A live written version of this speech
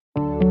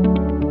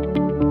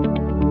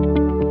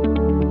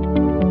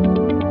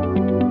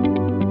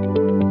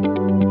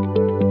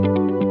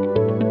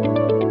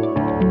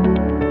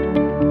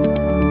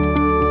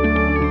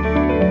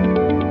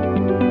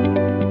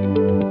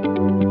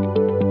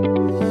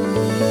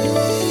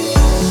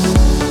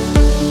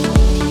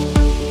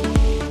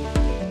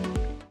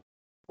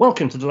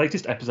Welcome to the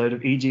latest episode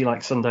of EG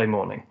Like Sunday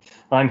Morning.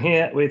 I'm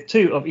here with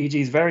two of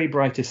EG's very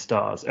brightest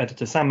stars,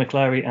 editor Sam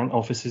McClary and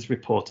offices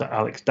reporter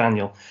Alex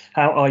Daniel.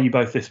 How are you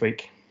both this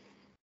week?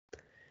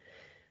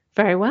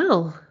 Very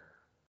well.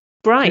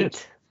 Bright. Good.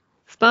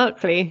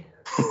 Sparkly.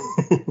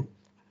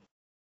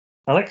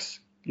 Alex,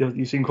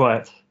 you seem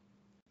quiet.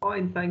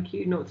 Fine, thank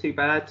you. Not too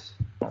bad.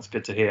 That's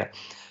good to hear.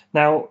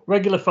 Now,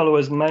 regular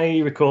followers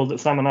may recall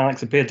that Sam and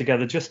Alex appeared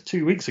together just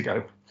 2 weeks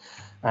ago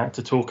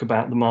to talk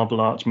about the Marble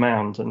Arch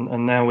Mound.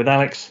 And now with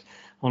Alex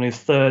on his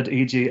third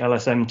EG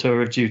LSM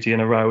tour of duty in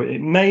a row,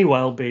 it may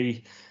well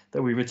be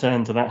that we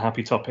return to that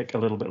happy topic a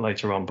little bit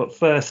later on. But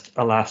first,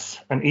 alas,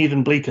 an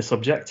even bleaker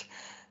subject,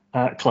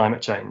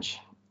 climate change.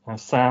 Now,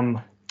 Sam,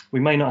 we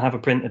may not have a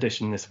print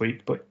edition this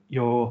week, but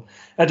your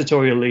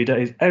editorial leader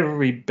is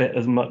every bit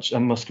as much a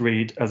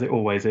must-read as it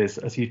always is,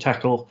 as you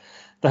tackle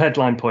the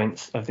headline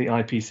points of the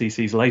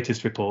IPCC's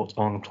latest report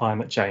on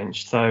climate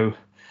change. So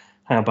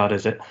how bad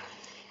is it?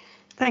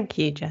 Thank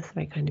you, Jess.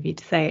 Very kind of you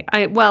to say.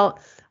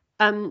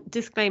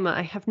 Disclaimer,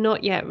 I have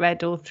not yet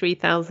read all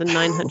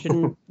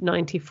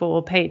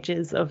 3,994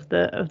 pages of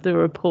the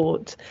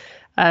report.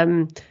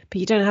 But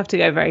you don't have to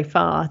go very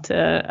far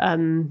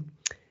to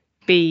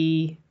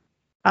be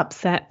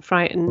upset,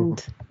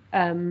 frightened,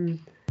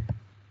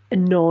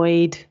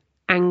 annoyed,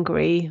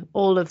 angry,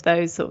 all of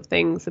those sort of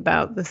things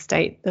about the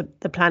state that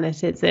the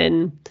planet is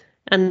in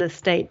and the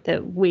state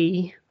that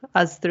we,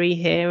 us three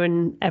here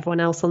and everyone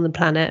else on the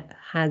planet,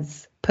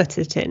 has put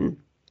it in.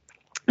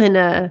 And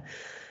I'm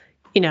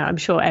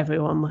sure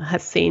everyone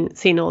has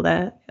seen all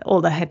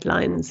the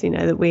headlines,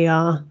 that we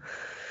are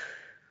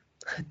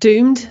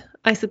doomed,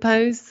 I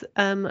suppose.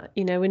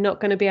 We're not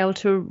going to be able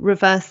to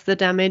reverse the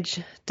damage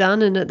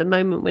done, and at the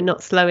moment we're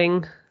not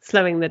slowing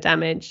the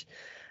damage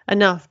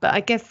enough. But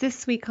I guess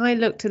this week I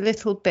looked a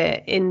little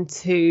bit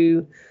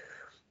into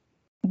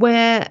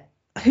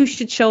who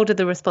should shoulder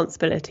the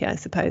responsibility, I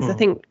suppose. I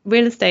think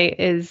real estate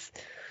is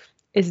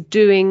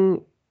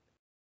doing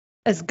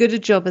as good a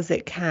job as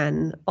it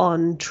can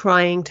on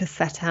trying to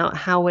set out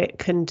how it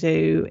can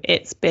do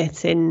its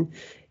bit in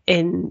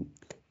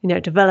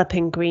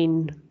developing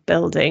green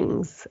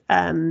buildings,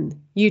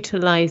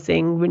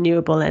 utilizing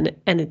renewable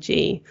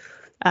energy,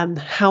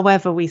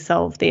 however we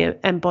solve the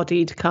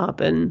embodied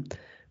carbon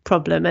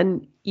problem.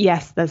 And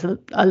yes, there's a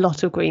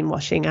lot of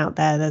greenwashing out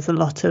there. There's a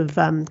lot of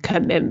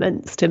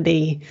commitments to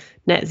be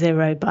net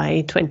zero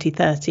by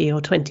 2030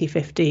 or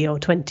 2050 or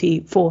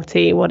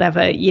 2040,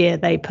 whatever year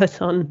they put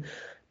on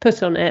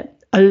it.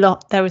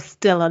 There is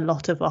still a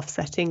lot of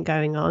offsetting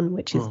going on,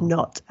 which is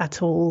not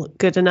at all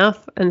good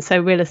enough. And so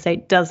real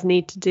estate does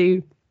need to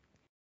do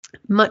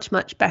much,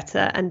 much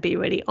better and be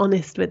really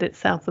honest with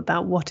itself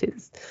about what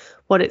it's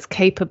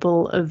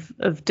capable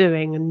of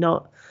doing, and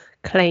not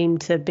claim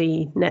to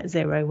be net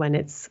zero when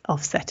it's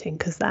offsetting,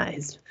 because that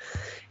is,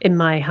 in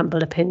my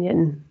humble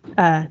opinion,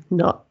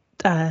 not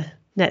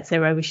net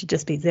zero. We should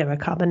just be zero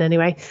carbon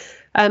anyway.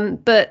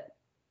 But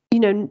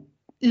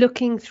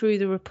looking through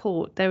the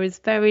report, there is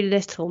very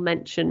little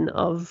mention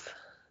of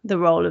the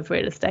role of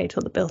real estate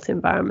or the built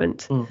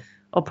environment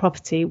or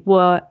property.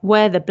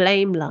 Where the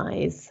blame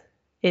lies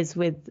is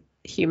with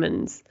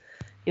humans.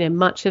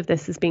 Much of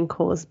this has been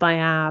caused by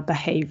our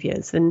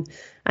behaviours, and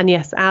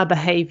yes, our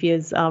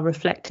behaviours are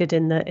reflected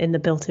in the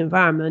built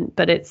environment.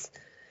 But it's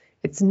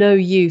no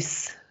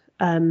use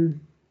the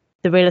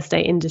real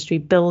estate industry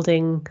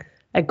building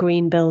a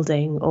green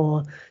building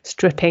or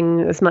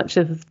stripping as much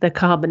of the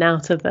carbon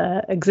out of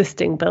the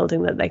existing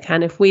building that they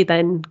can, if we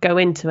then go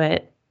into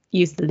it,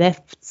 use the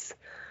lifts,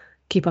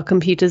 keep our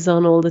computers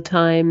on all the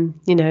time.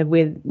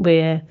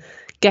 We're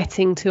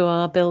getting to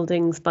our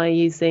buildings by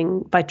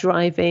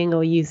driving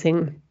or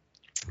using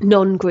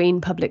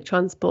non-green public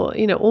transport.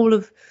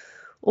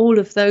 All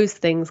of those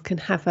things can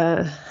have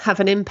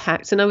an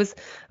impact. And I was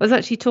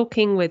actually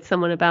talking with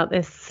someone about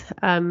this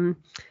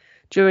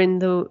during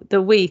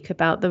the week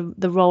about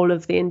the role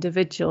of the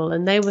individual,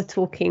 and they were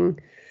talking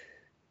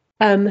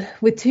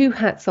with two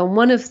hats on,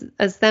 one as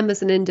them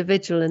as an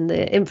individual and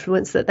the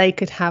influence that they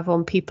could have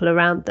on people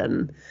around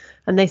them.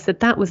 And they said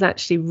that was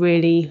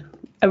actually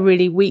a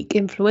really weak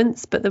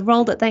influence, but the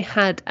role that they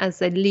had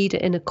as a leader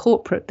in a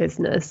corporate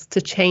business to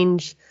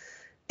change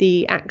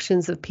the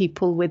actions of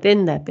people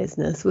within their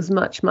business was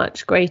much,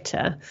 much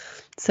greater.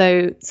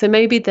 So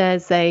maybe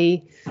there's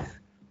a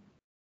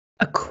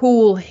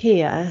call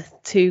here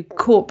to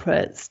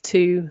corporates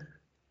to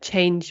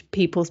change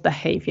people's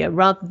behavior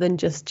rather than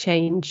just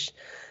change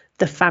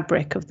the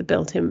fabric of the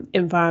built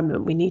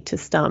environment. We need to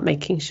start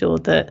making sure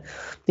that,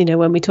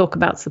 when we talk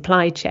about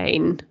supply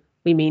chain,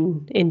 we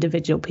mean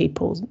individual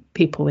people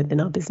within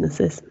our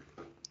businesses.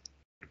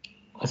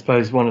 I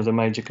suppose one of the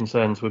major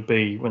concerns would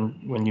be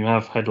when you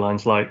have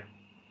headlines like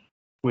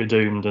 "we're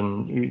doomed"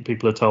 and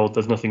people are told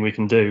there's nothing we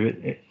can do,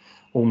 it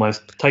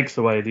almost takes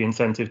away the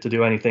incentive to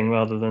do anything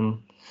rather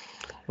than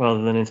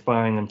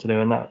inspiring them to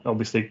do, and that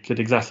obviously could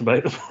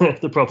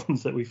exacerbate the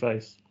problems that we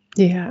face.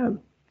 Yeah,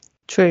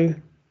 true.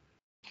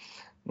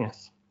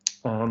 Yes.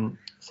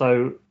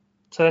 So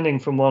turning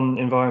from one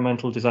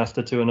environmental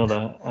disaster to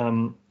another,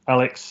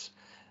 Alex,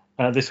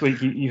 This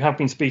week you have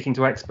been speaking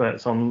to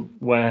experts on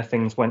where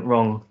things went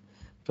wrong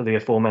for the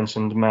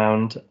aforementioned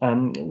mound.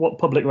 What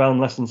public realm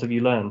lessons have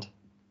you learned?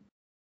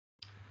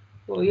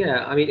 Well,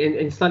 yeah, I mean,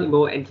 in slightly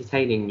more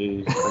entertaining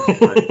news, I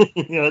suppose.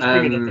 Yeah, let's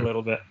bring it up a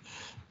little bit.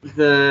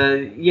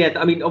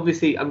 I mean,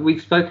 obviously,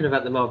 we've spoken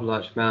about the Marble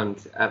Arch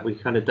Mound. We've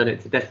kind of done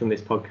it to death on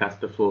this podcast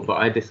before, but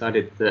I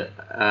decided that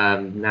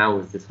now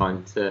was the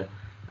time to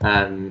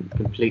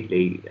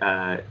completely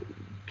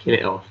kill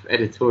it off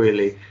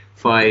editorially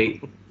by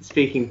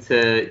speaking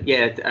to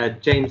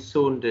James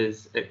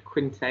Saunders at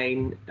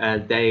Quintain.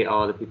 They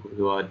are the people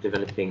who are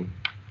developing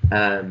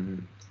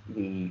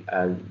who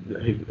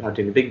are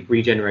doing a big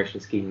regeneration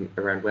scheme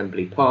around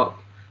Wembley Park.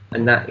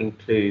 And that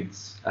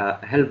includes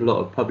a hell of a lot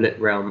of public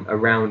realm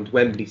around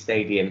Wembley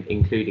Stadium,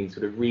 including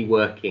sort of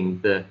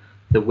reworking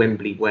the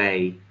Wembley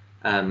Way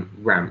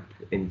ramp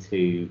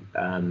into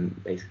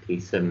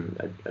basically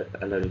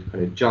a load of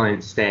kind of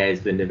giant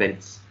stairs and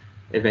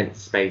event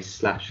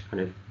space / kind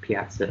of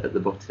piazza at the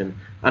bottom.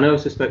 And I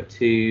also spoke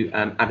to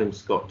Adam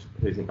Scott,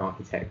 who's an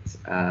architect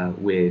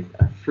with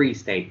Free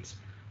State,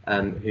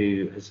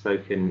 who has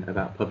spoken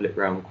about public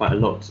realm quite a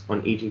lot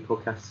on EG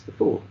podcasts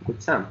before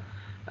with Sam.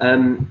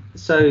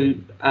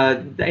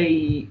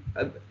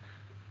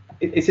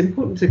 It's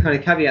important to kind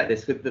of caveat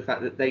this with the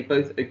fact that they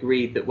both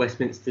agreed that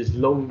Westminster's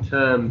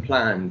long-term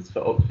plans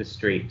for Oxford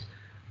Street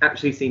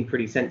actually seem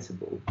pretty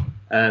sensible.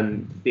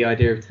 The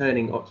idea of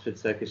turning Oxford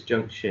Circus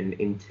Junction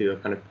into a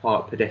kind of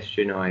part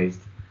pedestrianised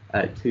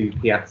two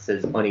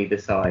piazzas on either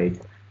side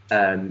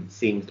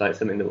seems like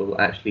something that will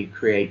actually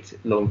create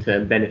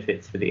long-term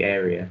benefits for the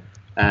area.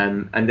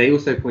 And they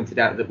also pointed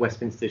out that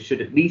Westminster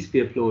should at least be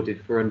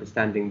applauded for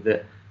understanding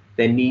that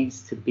there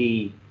needs to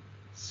be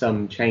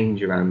some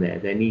change around there.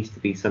 There needs to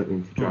be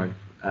something to drive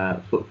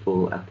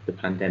footfall after the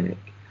pandemic.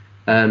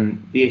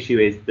 The issue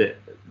is that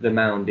the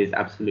mound is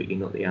absolutely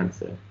not the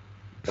answer,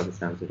 by the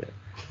sounds of it.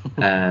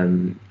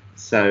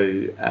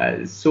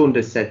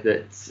 Saunders said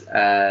that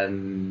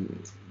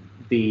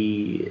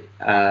the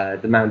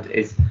mound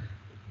is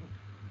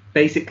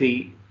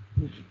basically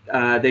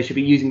they should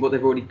be using what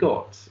they've already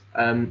got.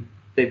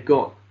 They've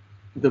got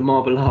the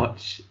Marble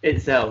Arch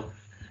itself.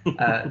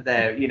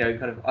 There,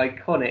 kind of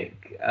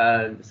iconic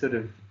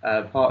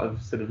part of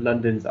sort of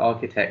London's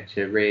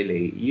architecture.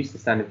 Really, it used to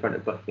stand in front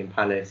of Buckingham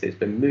Palace. It's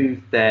been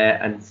moved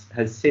there and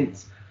has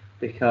since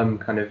become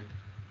kind of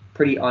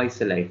pretty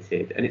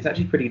isolated, and it's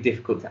actually pretty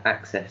difficult to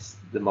access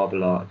the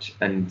Marble Arch.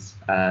 And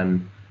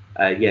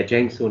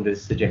James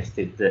Saunders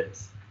suggested that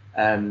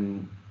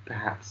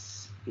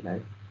perhaps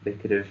they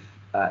could have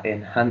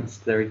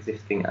enhanced their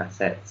existing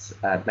assets,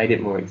 made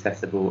it more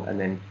accessible, and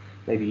then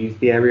maybe use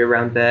the area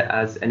around there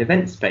as an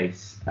event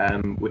space,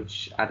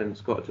 which Adam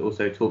Scott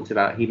also talked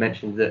about. He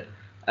mentioned that,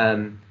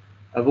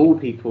 of all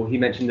people,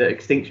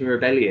 Extinction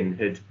Rebellion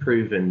had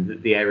proven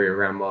that the area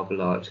around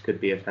Marble Arch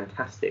could be a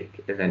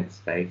fantastic event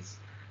space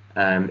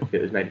if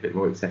it was made a bit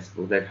more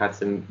accessible. They've had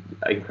some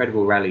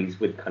incredible rallies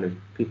with kind of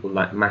people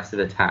like Massive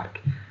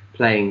Attack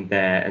playing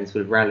there, and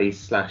sort of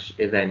rallies /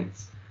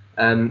 events.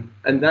 And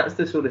that's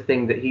the sort of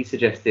thing that he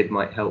suggested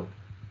might help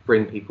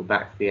bring people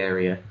back to the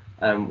area.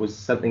 Was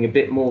something a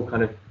bit more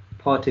kind of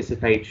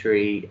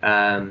participatory,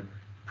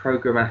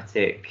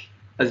 programmatic,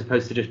 as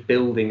opposed to just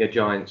building a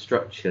giant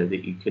structure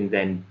that you can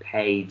then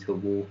pay to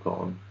walk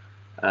on.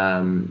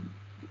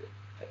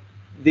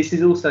 This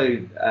is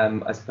also,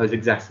 I suppose,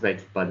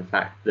 exacerbated by the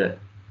fact that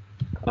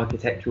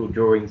architectural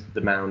drawings of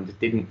the mound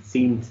didn't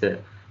seem to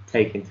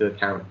take into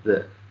account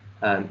that,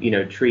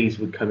 trees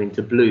would come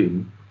into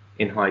bloom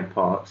in Hyde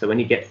Park. So when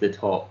you get to the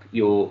top,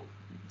 your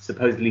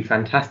supposedly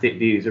fantastic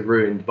views are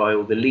ruined by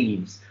all the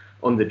leaves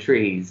on the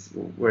trees,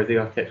 whereas the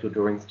architectural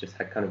drawings just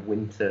had kind of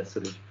winter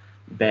sort of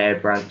bare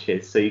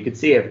branches, so you could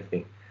see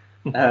everything.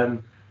 I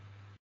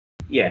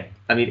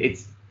mean,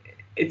 it's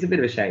a bit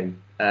of a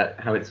shame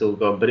how it's all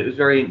gone, but it was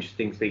very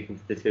interesting speaking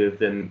to the two of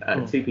them,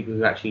 two people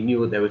who actually knew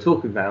what they were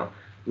talking about,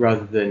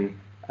 rather than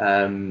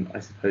I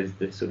suppose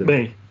the sort of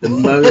the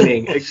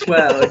moaning.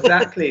 Well,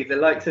 exactly, the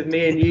likes of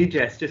me and you,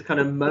 Jess, just kind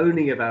of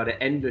moaning about it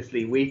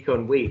endlessly week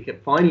on week. And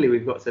finally,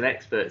 we've got some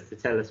experts to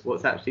tell us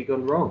what's actually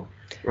gone wrong,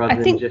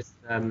 rather than just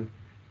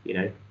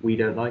we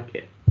don't like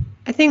it.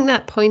 I think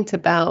that point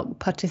about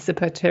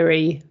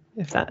participatory,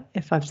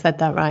 if I've said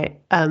that right,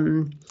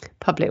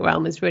 public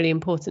realm is really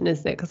important,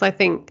 isn't it? Because I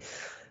think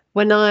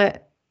when I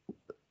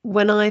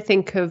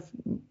think of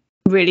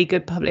really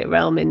good public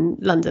realm in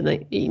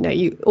London,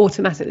 you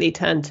automatically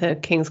turn to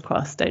King's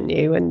Cross, don't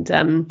you?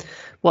 And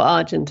what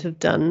Argent have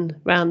done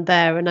round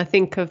there. And I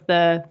think of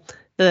the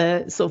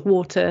sort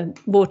of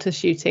water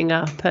shooting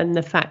up, and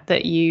the fact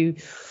that you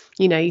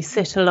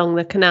sit along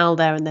the canal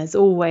there, and there's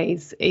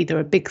always either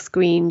a big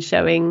screen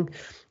showing,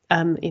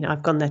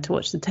 I've gone there to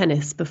watch the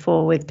tennis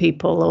before with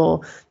people,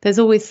 or there's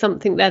always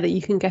something there that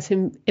you can get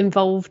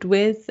involved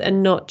with,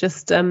 and not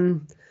just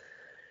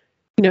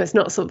it's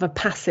not sort of a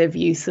passive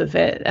use of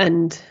it.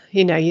 And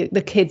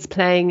the kids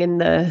playing in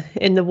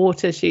the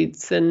water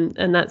shoots and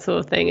that sort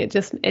of thing.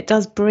 It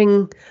does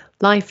bring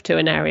life to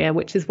an area,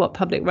 which is what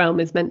public realm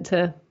is meant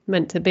to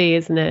meant to be,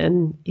 isn't it?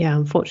 And yeah,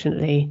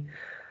 unfortunately,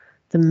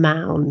 the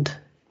mound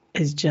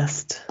is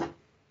just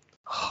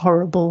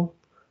horrible.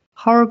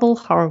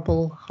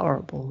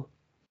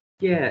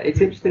 Yeah, it's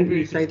interesting that Maybe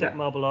you you say could stick that.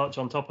 Marble Arch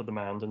on top of the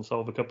mound and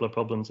solve a couple of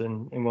problems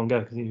in one go,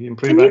 because you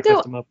improve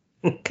access to marble.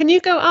 Can you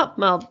go up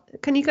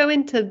Can you go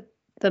into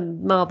the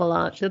Marble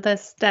Arch? Are there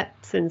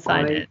steps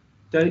inside it?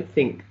 I don't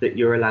think that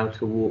you're allowed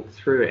to walk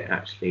through it,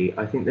 actually.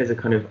 I think there's a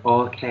kind of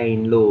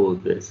arcane law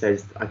that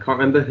says, I can't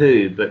remember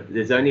who, but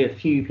there's only a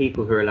few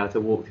people who are allowed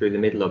to walk through the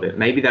middle of it.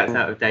 Maybe that's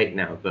out of date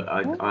now, but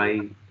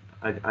I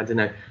don't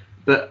know.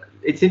 But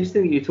it's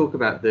interesting that you talk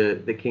about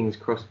the King's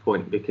Cross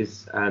point,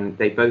 because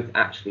they both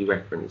actually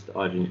referenced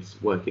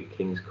Argent's work at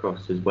King's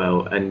Cross as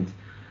well. And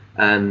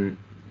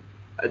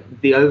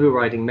the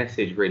overriding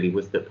message really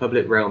was that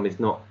public realm is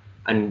not,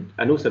 and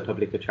also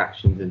public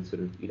attractions and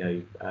sort of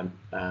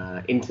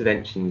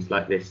interventions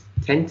like this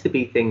tend to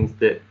be things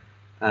that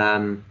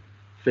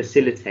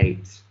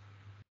facilitate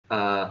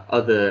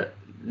other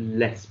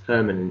less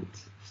permanent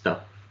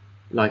stuff,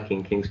 like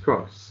in King's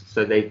Cross.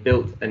 So they've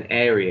built an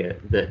area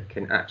that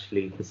can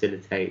actually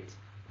facilitate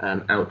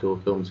outdoor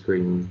film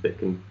screens,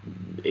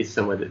 is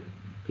somewhere that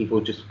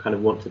people just kind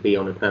of want to be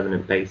on a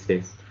permanent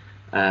basis,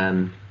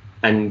 and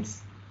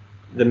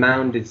the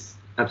mound is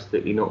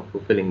absolutely not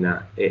fulfilling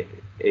that. It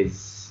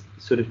is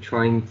sort of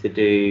trying to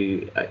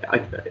do,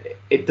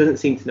 it doesn't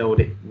seem to know what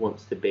it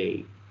wants to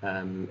be.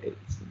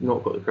 It's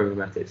not got the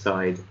programmatic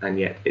side, and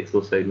yet it's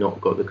also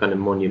not got the kind of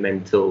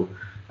monumental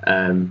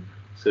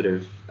sort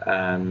of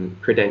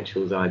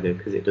credentials either,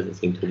 because it doesn't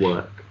seem to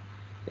work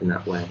in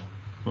that way.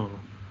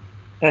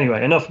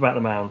 Anyway, enough about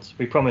the mound.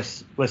 We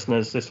promise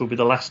listeners this will be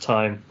the last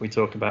time we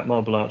talk about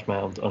Marble Arch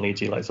Mound on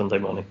EG Late Sunday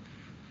Morning.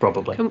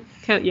 Probably.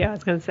 Yeah, I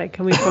was going to say,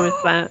 can we promise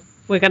that?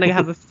 We're going to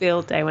have a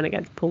field day when it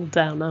gets pulled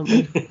down, aren't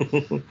we?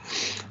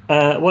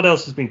 What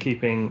else has been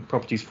keeping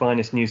Property's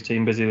finest news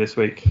team busy this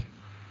week?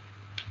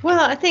 Well,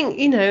 I think,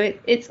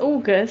 it's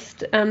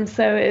August,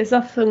 so it is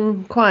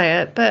often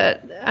quiet,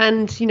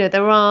 and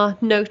there are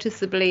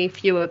noticeably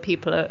fewer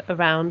people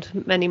around.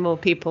 Many more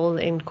people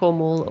in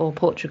Cornwall or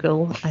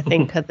Portugal, I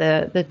think, are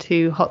the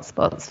two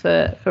hotspots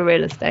for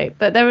real estate.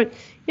 But there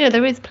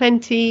is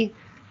plenty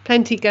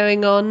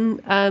going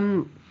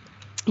on.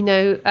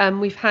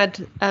 We've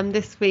had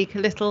this week a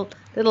little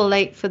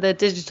late for the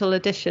digital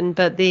edition,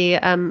 but the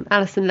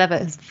Alison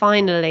Levitt has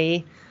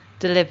finally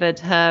delivered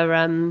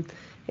her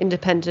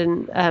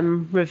independent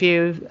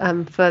review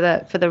for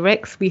the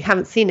RICS. We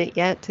haven't seen it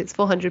yet. It's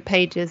 400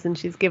 pages, and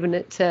she's given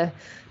it to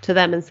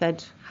them and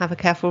said, have a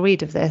careful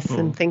read of this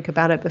and think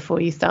about it before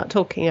you start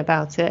talking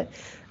about it.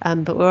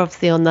 But we're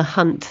obviously on the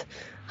hunt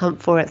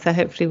for it, so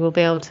hopefully we'll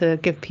be able to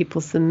give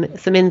people some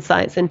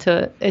insights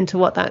into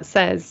what that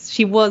says.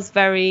 She was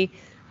very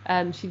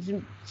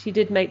she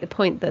did make the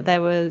point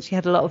that she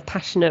had a lot of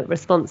passionate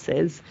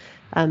responses.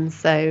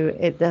 So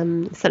it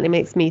certainly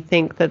makes me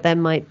think that there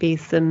might be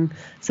some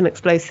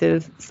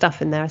explosive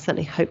stuff in there. I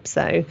certainly hope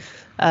so.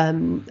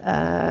 There's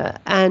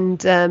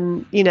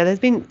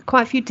been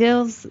quite a few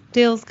deals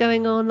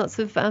going on, lots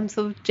of sort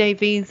of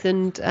JVs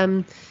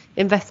and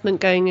investment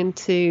going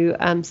into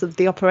sort of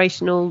the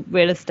operational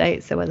real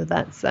estate. So whether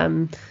that's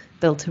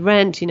build to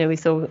rent, we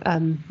saw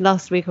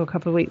last week or a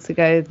couple of weeks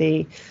ago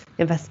the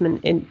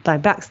investment by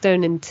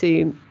Blackstone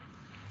into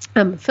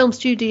film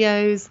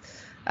studios.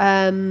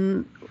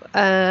 And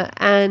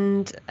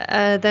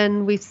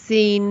then we've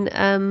seen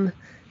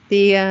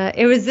the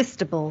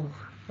irresistible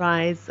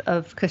rise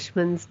of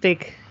Cushman's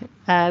Big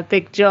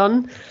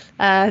John.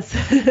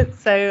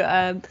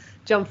 So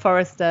John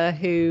Forrester,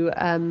 who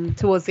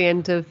towards the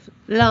end of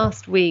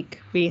last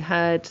week we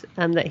heard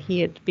that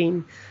he had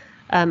been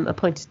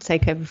appointed to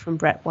take over from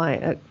Brett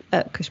White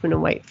at Cushman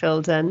and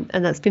Wakefield, and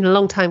that's been a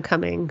long time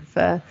coming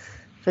for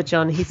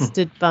John. He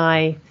stood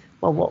by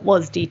what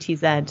was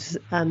DTZ,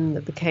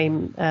 that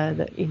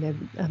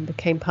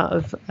became part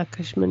of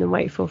Cushman and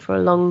Wakefield for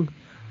a long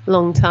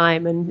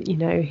time, and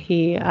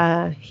he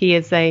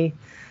is a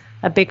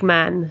big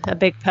man, a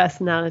big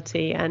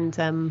personality, and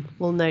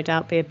will no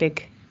doubt be a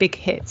big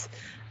hit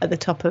at the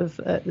top of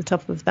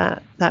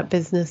that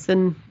business.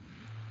 And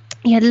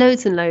he had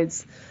loads and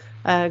loads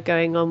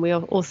going on. We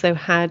also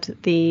had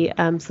the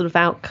sort of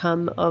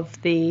outcome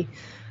of the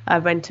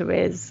rent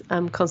arrears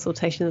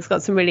consultation. It's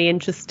got some really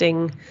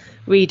interesting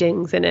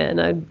readings in it,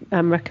 and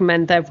I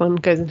recommend that everyone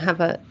goes and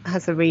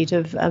has a read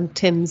of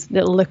Tim's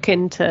little look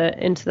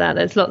into that.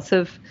 There's lots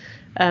of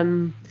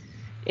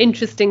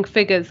interesting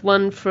figures.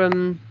 One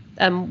from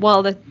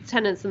while the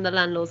tenants and the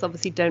landlords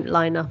obviously don't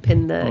line up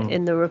in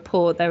the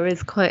report, there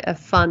is quite a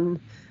fun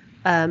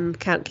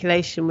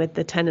calculation with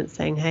the tenants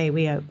saying, hey,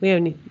 we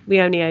only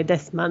owe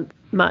this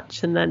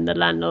much, and then the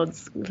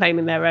landlords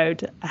claiming they're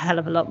owed a hell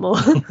of a lot more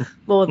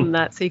than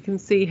that. So you can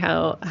see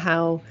how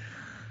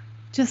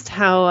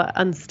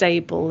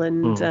unstable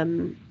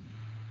and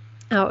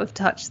out of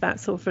touch that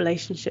sort of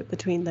relationship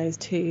between those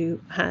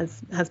two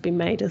has been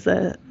made as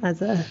a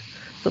sort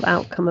of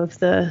outcome of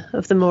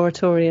the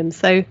moratorium.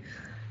 So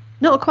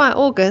not quite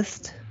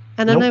August,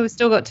 and nope. I know we've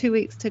still got 2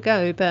 weeks to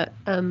go, but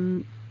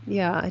I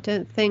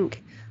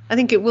I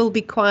think it will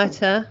be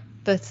quieter,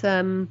 but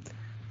a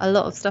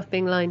lot of stuff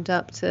being lined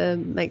up to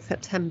make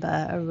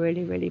September a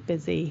really, really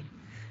busy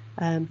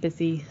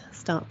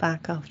start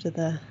back after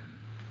the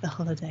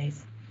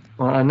holidays.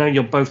 Well, I know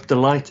you're both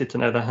delighted to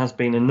know there has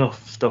been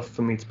enough stuff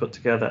for me to put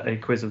together a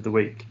quiz of the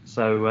week.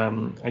 So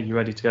are you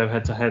ready to go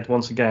head to head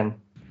once again?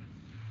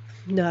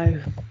 No.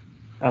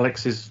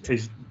 Alex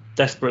is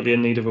desperately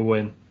in need of a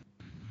win.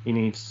 He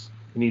needs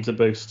a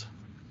boost.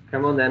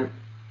 Come on then.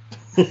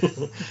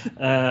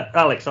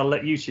 Alex, I'll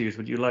let you choose.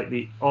 Would you like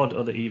the odd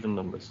or the even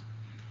numbers?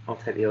 I'll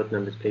take the odd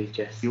numbers, please,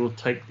 Jess. You will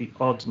take the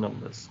odd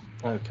numbers.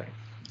 Okay.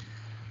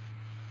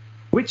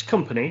 Which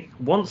company,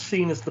 once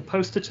seen as the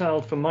poster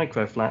child for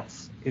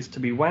microflats, is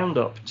to be wound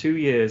up 2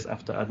 years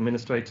after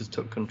administrators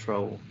took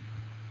control?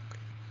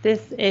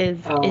 This is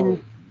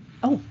in.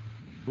 Oh,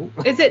 Ooh.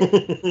 is it?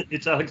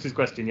 It's Alex's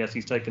question. Yes,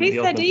 he's taken He the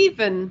odd said numbers.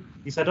 even.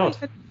 He said odd.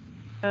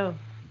 Oh.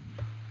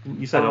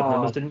 You said odd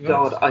numbers, didn't you?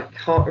 God, I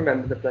can't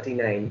remember the bloody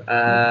name.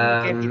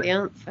 I'll give you the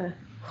answer.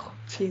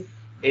 Phew.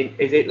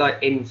 Is it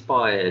like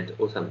Inspired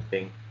or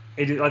something?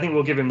 I think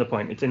we'll give him the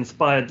point. It's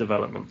Inspired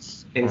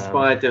Developments.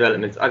 Inspired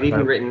Developments. I've even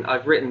so-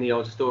 written the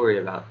odd story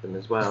about them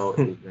as well.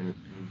 Even,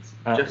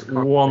 and just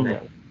can't one.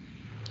 remember.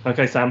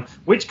 Okay, Sam.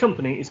 Which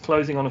company is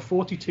closing on a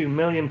 £42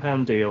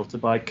 million deal to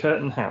buy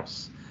Curtain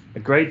House, a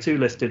Grade 2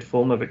 listed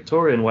former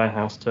Victorian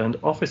warehouse turned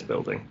office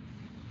building?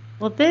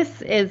 Well,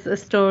 this is a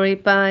story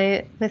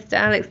by Mr.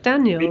 Alex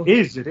Daniel. It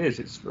is.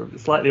 It's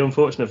slightly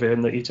unfortunate for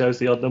him that he chose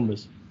the odd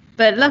numbers.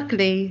 But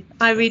luckily,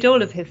 I read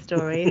all of his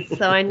stories,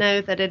 so I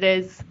know that it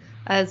is,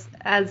 as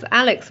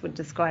Alex would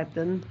describe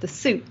them, the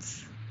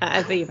suits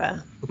at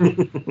Aviva.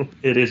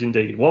 It is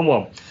indeed.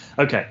 1-1.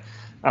 Okay,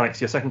 Alex,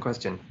 your second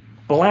question.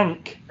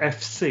 Blank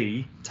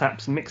FC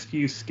taps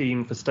mixed-use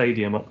scheme for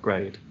stadium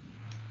upgrade.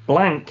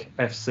 Blank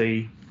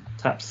FC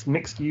taps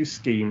mixed-use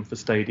scheme for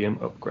stadium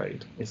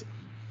upgrade.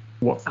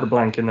 What's the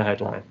blank in the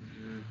headline?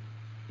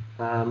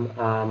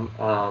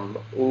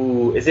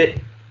 Ooh, is it?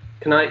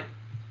 Can I?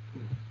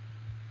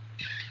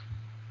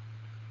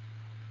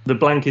 The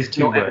blank is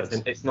two Not words.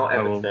 Everton. It's not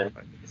I will-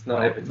 Everton. It's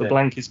not Everton. The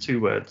blank is 2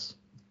 words.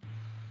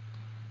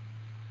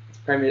 It's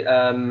Premier.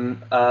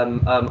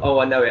 Oh,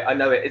 I know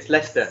it. It's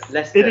Leicester.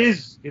 It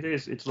is.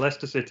 It's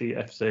Leicester City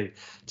FC.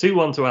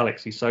 2-1 to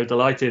Alex. He's so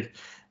delighted.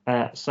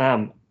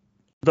 Sam,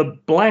 the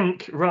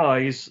blank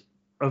rise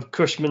of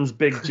Cushman's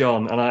Big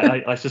John, and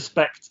I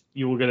suspect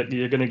you're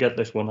gonna get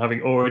this one,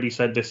 having already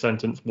said this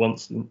sentence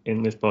once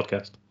in this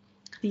podcast.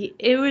 The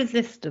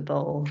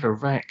Irresistible.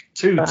 Correct.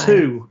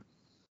 2-2.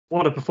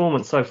 What a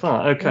performance so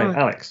far. Okay, Yeah.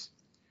 Alex.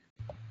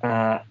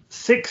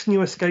 6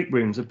 new escape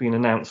rooms have been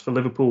announced for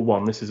Liverpool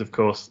 1. This is, of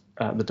course,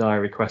 the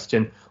diary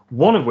question.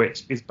 One of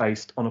which is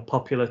based on a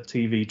popular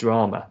TV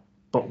drama.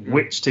 But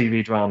which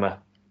TV drama?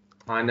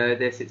 I know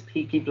this. It's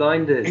Peaky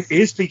Blinders. It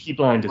is Peaky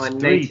Blinders. My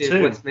native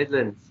 3-2. West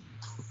Midlands.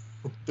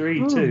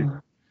 3-2. Oh.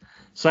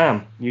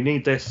 Sam, you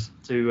need this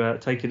to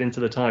take it into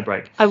the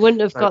tiebreak. I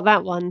wouldn't have So- got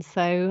that one,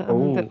 so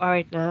I'm a bit Oh.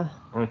 worried now.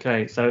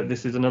 Okay, so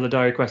this is another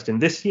diary question.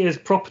 This year's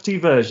property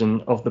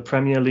version of the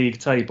Premier League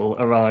table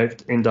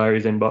arrived in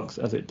Diary's inbox,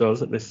 as it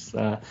does at this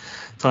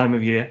time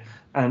of year.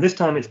 And this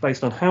time it's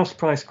based on house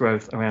price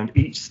growth around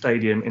each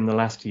stadium in the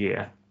last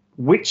year.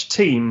 Which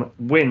team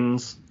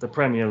wins the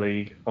Premier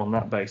League on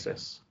that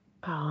basis?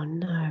 Oh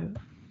no.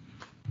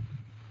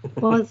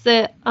 Was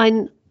it?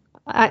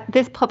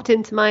 This popped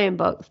into my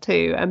inbox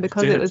too, and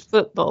because did. it was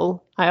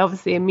football, I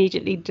obviously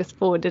immediately just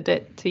forwarded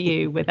it to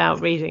you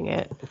without reading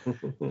it.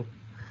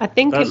 I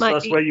think it might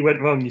That's be. where you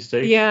went wrong, you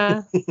see.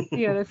 Yeah,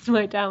 that's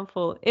my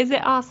downfall. Is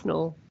it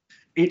Arsenal?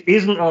 It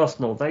isn't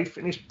Arsenal. They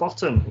finished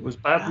bottom. It was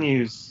bad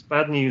news.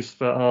 Bad news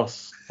for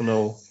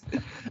Arsenal.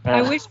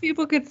 I wish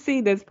people could see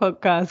this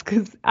podcast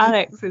because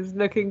Alex is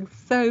looking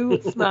so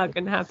smug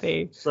and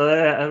happy. So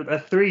a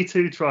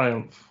 3-2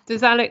 triumph.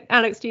 Does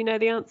Alex? Do you know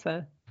the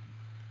answer?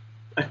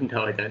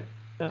 No, I don't.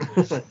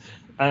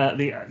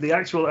 The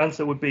actual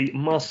answer would be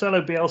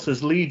Marcelo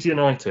Bielsa's Leeds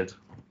United,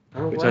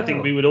 Oh, which wow. I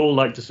think we would all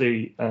like to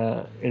see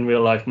in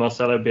real life.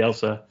 Marcelo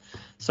Bielsa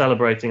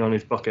celebrating on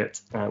his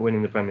bucket,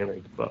 winning the Premier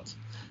League. But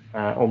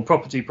on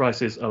property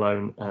prices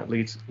alone,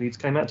 Leeds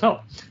came out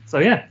top. So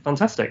yeah,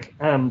 fantastic.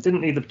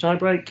 Didn't need the tie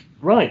break.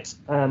 Right.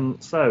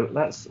 So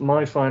that's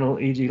my final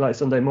EG Like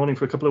Sunday morning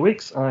for a couple of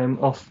weeks. I'm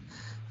off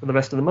for the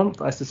rest of the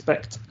month. I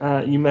suspect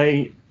you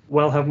may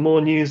well have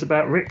more news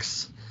about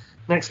Rick's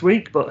next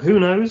week, but who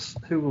knows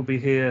who will be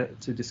here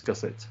to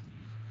discuss it.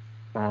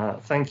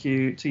 Thank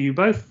you to you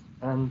both,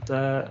 and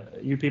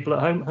you people at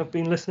home have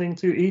been listening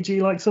to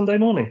EG Like Sunday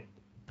morning.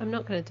 I'm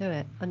not going to do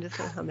it. I'm just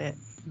going to hum it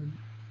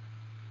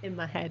in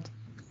my head.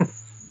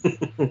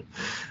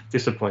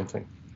 Disappointing.